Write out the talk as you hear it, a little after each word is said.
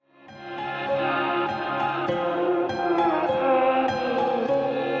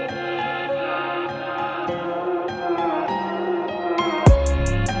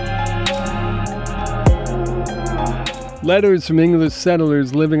Letters from English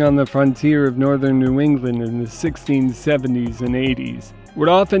settlers living on the frontier of northern New England in the 1670s and 80s would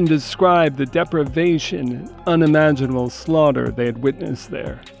often describe the deprivation and unimaginable slaughter they had witnessed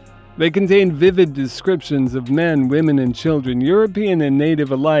there. They contained vivid descriptions of men, women, and children, European and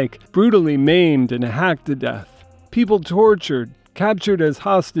native alike, brutally maimed and hacked to death. People tortured, captured as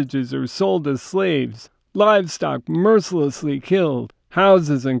hostages or sold as slaves, livestock mercilessly killed,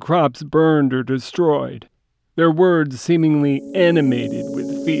 houses and crops burned or destroyed, their words seemingly animated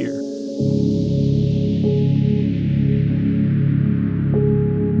with fear.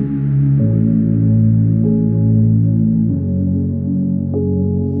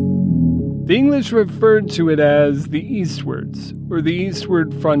 The English referred to it as the Eastwards, or the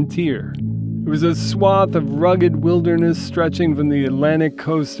Eastward Frontier. It was a swath of rugged wilderness stretching from the Atlantic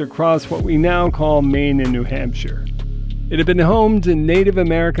coast across what we now call Maine and New Hampshire. It had been home to Native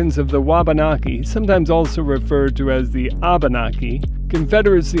Americans of the Wabanaki, sometimes also referred to as the Abenaki,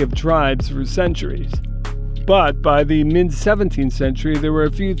 confederacy of tribes for centuries. But by the mid-17th century, there were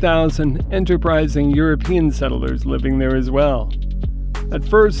a few thousand enterprising European settlers living there as well. At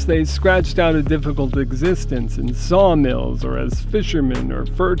first, they scratched out a difficult existence in sawmills or as fishermen or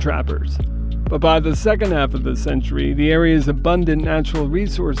fur trappers. But by the second half of the century, the area's abundant natural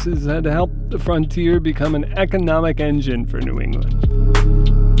resources had helped the frontier become an economic engine for New England.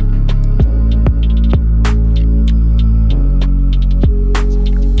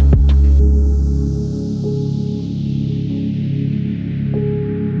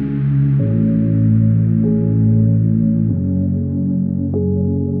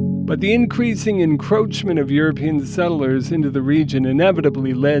 But the increasing encroachment of European settlers into the region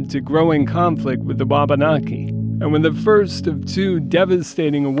inevitably led to growing conflict with the Wabanaki. And when the first of two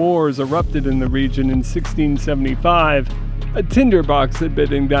devastating wars erupted in the region in 1675, a tinderbox had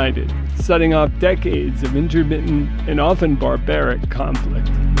been ignited, setting off decades of intermittent and often barbaric conflict.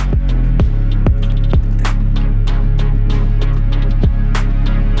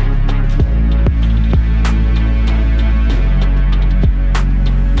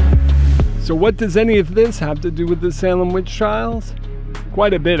 So what does any of this have to do with the Salem witch trials?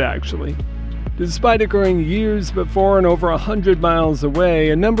 Quite a bit, actually. Despite occurring years before and over 100 miles away,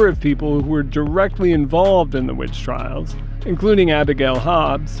 a number of people who were directly involved in the witch trials, including Abigail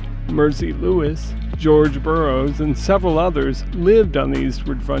Hobbs, Mercy Lewis, George Burroughs, and several others, lived on the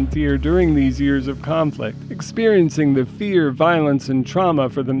eastward frontier during these years of conflict, experiencing the fear, violence, and trauma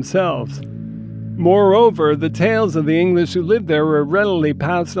for themselves. Moreover, the tales of the English who lived there were readily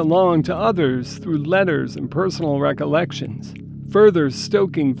passed along to others through letters and personal recollections, further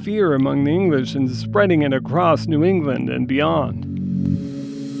stoking fear among the English and spreading it across New England and beyond.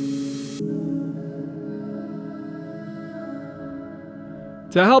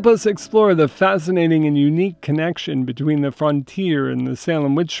 To help us explore the fascinating and unique connection between the frontier and the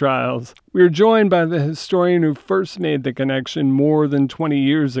Salem witch trials, we are joined by the historian who first made the connection more than 20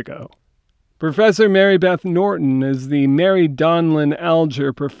 years ago. Professor Mary Beth Norton is the Mary Donlin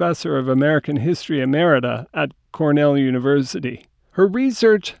Alger Professor of American History Emerita at Cornell University. Her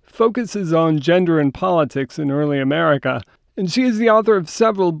research focuses on gender and politics in early America, and she is the author of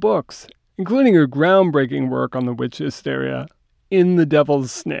several books, including her groundbreaking work on the witch hysteria, In the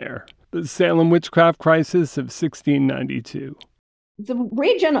Devil's Snare, the Salem Witchcraft Crisis of 1692. The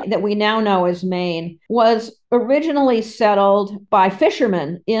region that we now know as Maine was originally settled by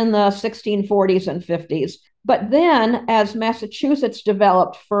fishermen in the 1640s and 50s. But then, as Massachusetts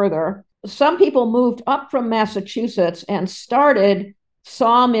developed further, some people moved up from Massachusetts and started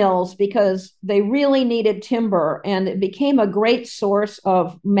sawmills because they really needed timber, and it became a great source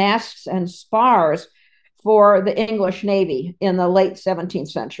of masts and spars for the English Navy in the late 17th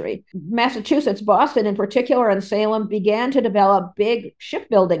century. Massachusetts, Boston in particular, and Salem began to develop big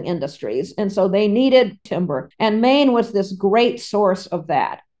shipbuilding industries, and so they needed timber. And Maine was this great source of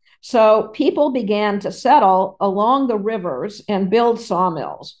that. So people began to settle along the rivers and build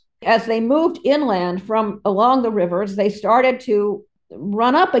sawmills. As they moved inland from along the rivers, they started to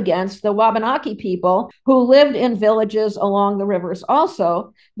run up against the Wabanaki people who lived in villages along the rivers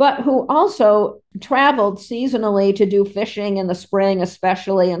also, but who also traveled seasonally to do fishing in the spring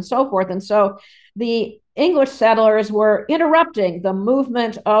especially, and so forth. And so the English settlers were interrupting the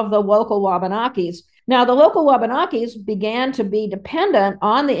movement of the local Wabanakis. Now, the local Wabanakis began to be dependent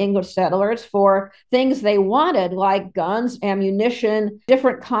on the English settlers for things they wanted, like guns, ammunition,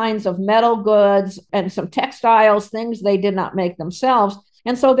 different kinds of metal goods, and some textiles, things they did not make themselves.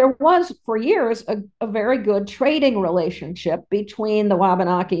 And so there was, for years, a very good trading relationship between the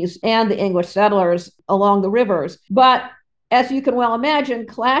Wabanakis and the English settlers along the rivers. But as you can well imagine,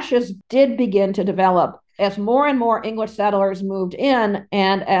 clashes did begin to develop as more and more English settlers moved in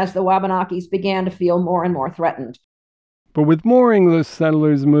and as the Wabanakis began to feel more and more threatened. But with more English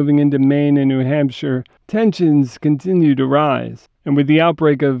settlers moving into Maine and New Hampshire, tensions continued to rise. And with the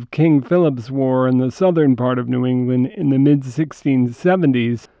outbreak of King Philip's War in the southern part of New England in the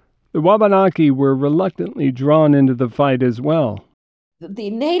mid-1670s, the Wabanaki were reluctantly drawn into the fight as well.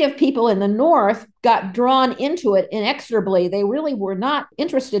 The native people in the north got drawn into it inexorably. They really were not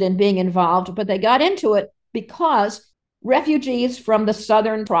interested in being involved, but they got into it because refugees from the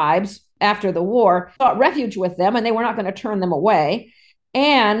southern tribes after the war sought refuge with them, and they were not going to turn them away.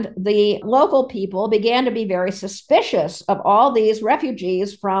 And the local people began to be very suspicious of all these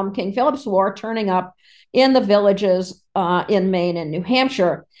refugees from King Philip's War turning up in the villages in Maine and New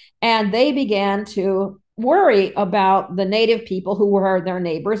Hampshire. And they began to worry about the native people who were their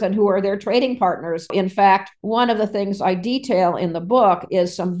neighbors and who were their trading partners. In fact, one of the things I detail in the book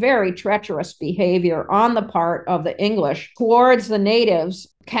is some very treacherous behavior on the part of the English towards the natives,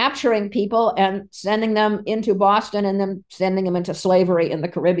 capturing people and sending them into Boston and then sending them into slavery in the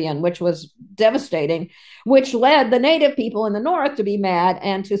Caribbean, which was devastating, which led the native people in the north to be mad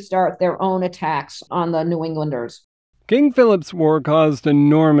and to start their own attacks on the New Englanders. King Philip's War caused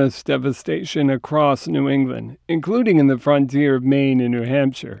enormous devastation across New England, including in the frontier of Maine and New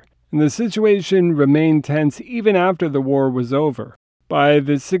Hampshire, and the situation remained tense even after the war was over. By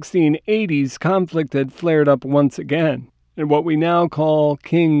the 1680s, conflict had flared up once again, and what we now call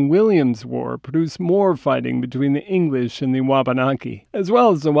King William's War produced more fighting between the English and the Wabanaki, as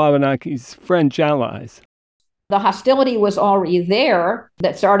well as the Wabanaki's French allies. The hostility was already there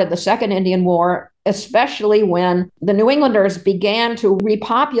that started the Second Indian War, especially when the New Englanders began to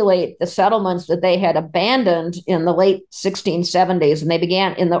repopulate the settlements that they had abandoned in the late 1670s. And they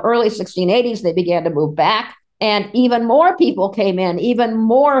began in the early 1680s, they began to move back. And even more people came in, even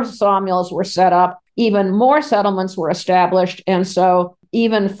more sawmills were set up, even more settlements were established. And so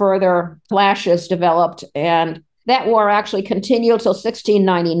even further clashes developed. And that war actually continued till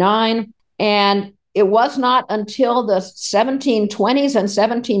 1699. And it was not until the 1720s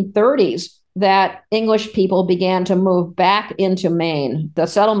and 1730s that English people began to move back into Maine. The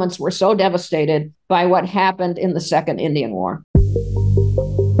settlements were so devastated by what happened in the Second Indian War.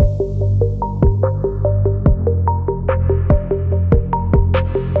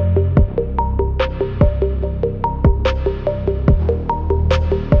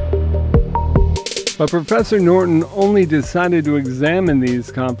 But Professor Norton only decided to examine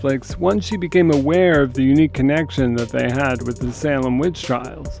these conflicts once she became aware of the unique connection that they had with the Salem witch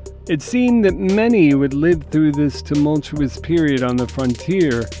trials. It seemed that many who had lived through this tumultuous period on the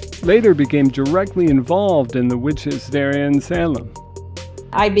frontier later became directly involved in the witch hysteria in Salem.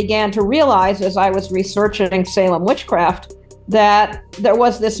 I began to realize as I was researching Salem witchcraft that there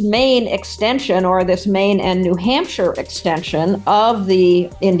was this Maine extension, or this Maine and New Hampshire extension of the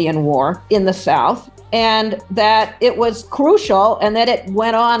Indian War in the South, and that it was crucial and that it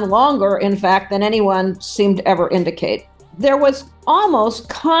went on longer, in fact, than anyone seemed to ever indicate. There was almost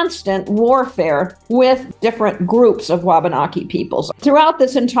constant warfare with different groups of Wabanaki peoples. Throughout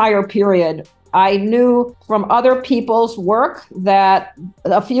this entire period, I knew from other people's work that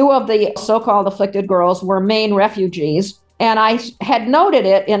a few of the so-called afflicted girls were Maine refugees. And I had noted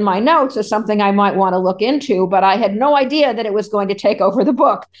it in my notes as something I might want to look into, but I had no idea that it was going to take over the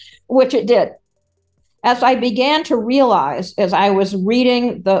book, which it did. As I began to realize, as I was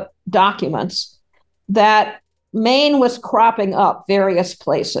reading the documents, that Maine was cropping up various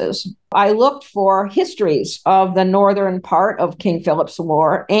places, I looked for histories of the northern part of King Philip's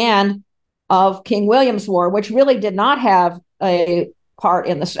War and of King William's War, which really did not have a part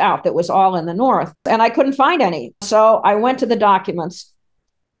in the South. It was all in the North. And I couldn't find any. So I went to the documents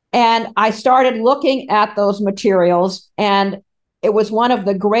and I started looking at those materials. And it was one of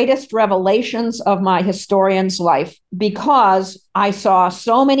the greatest revelations of my historian's life because I saw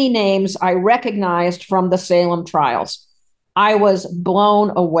so many names I recognized from the Salem trials. I was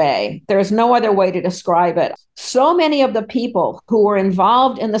blown away. There's no other way to describe it. So many of the people who were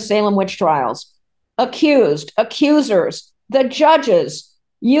involved in the Salem witch trials, accused, accusers, the judges,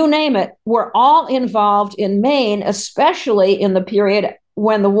 you name it, were all involved in Maine, especially in the period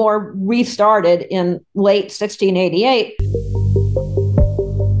when the war restarted in late 1688.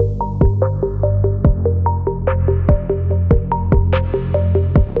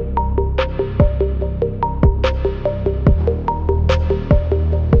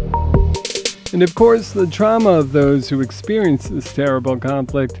 And of course, the trauma of those who experienced this terrible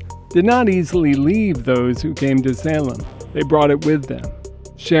conflict did not easily leave those who came to Salem. They brought it with them,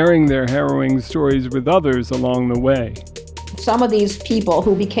 sharing their harrowing stories with others along the way. some of these people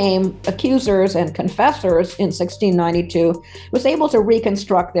who became accusers and confessors in 1692 was able to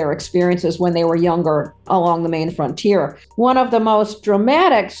reconstruct their experiences when they were younger along the Maine frontier. One of the most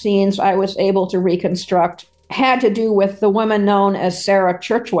dramatic scenes I was able to reconstruct had to do with the woman known as Sarah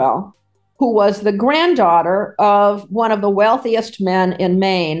Churchwell, who was the granddaughter of one of the wealthiest men in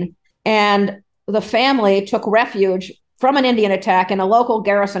Maine. And the family took refuge from an Indian attack in a local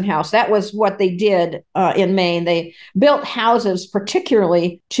garrison house. That was what they did in Maine. They built houses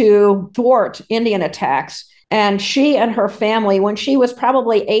particularly to thwart Indian attacks. And she and her family, when she was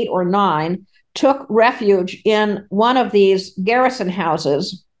probably 8 or 9, took refuge in one of these garrison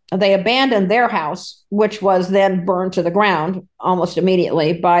houses. They abandoned their house, which was then burned to the ground almost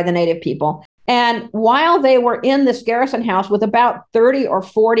immediately by the native people. And while they were in this garrison house with about 30 or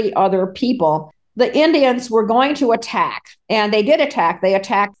 40 other people, the Indians were going to attack, and they did attack. They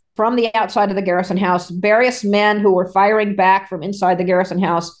attacked from the outside of the garrison house. Various men who were firing back from inside the garrison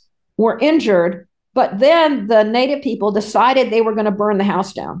house were injured, but then the native people decided they were going to burn the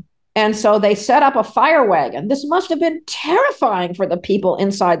house down. And so they set up a fire wagon. This must have been terrifying for the people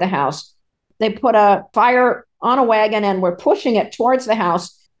inside the house. They put a fire on a wagon and were pushing it towards the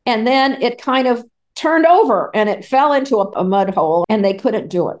house, and then it kind of turned over and it fell into a mud hole, and they couldn't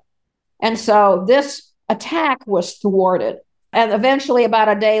do it. And so this attack was thwarted. And eventually, about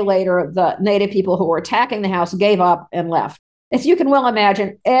a day later, the native people who were attacking the house gave up and left. As you can well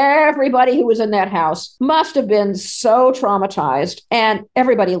imagine, everybody who was in that house must have been so traumatized, and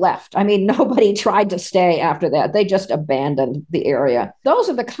everybody left. I mean, nobody tried to stay after that. They just abandoned the area. Those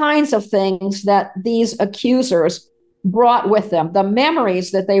are the kinds of things that these accusers brought with them, the memories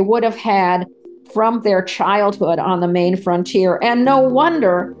that they would have had from their childhood on the Maine frontier. And no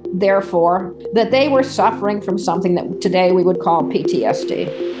wonder, therefore, that they were suffering from something that today we would call PTSD.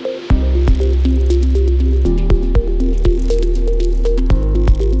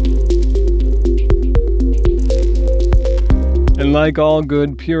 And like all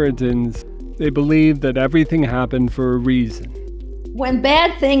good Puritans, they believed that everything happened for a reason. When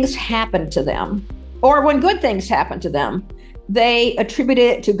bad things happen to them, or when good things happen to them, they attributed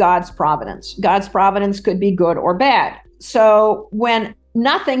it to God's providence. God's providence could be good or bad. So when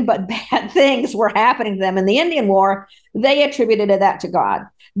nothing but bad things were happening to them in the Indian War, they attributed that to God.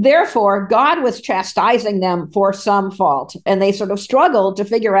 Therefore, God was chastising them for some fault, and they sort of struggled to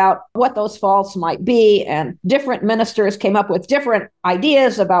figure out what those faults might be, and different ministers came up with different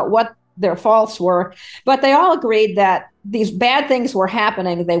ideas about what their faults were, but they all agreed that these bad things were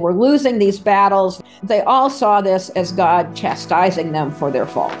happening. They were losing these battles. They all saw this as God chastising them for their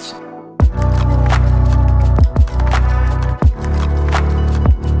faults.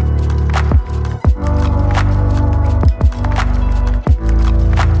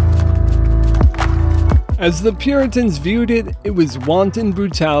 As the Puritans viewed it, it was wanton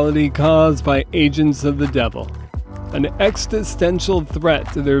brutality caused by agents of the devil, an existential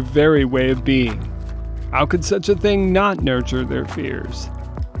threat to their very way of being. How could such a thing not nurture their fears?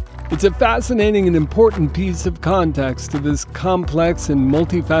 It's a fascinating and important piece of context to this complex and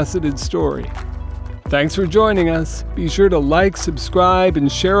multifaceted story. Thanks for joining us. Be sure to like, subscribe,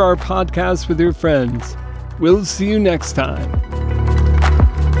 and share our podcast with your friends. We'll see you next time.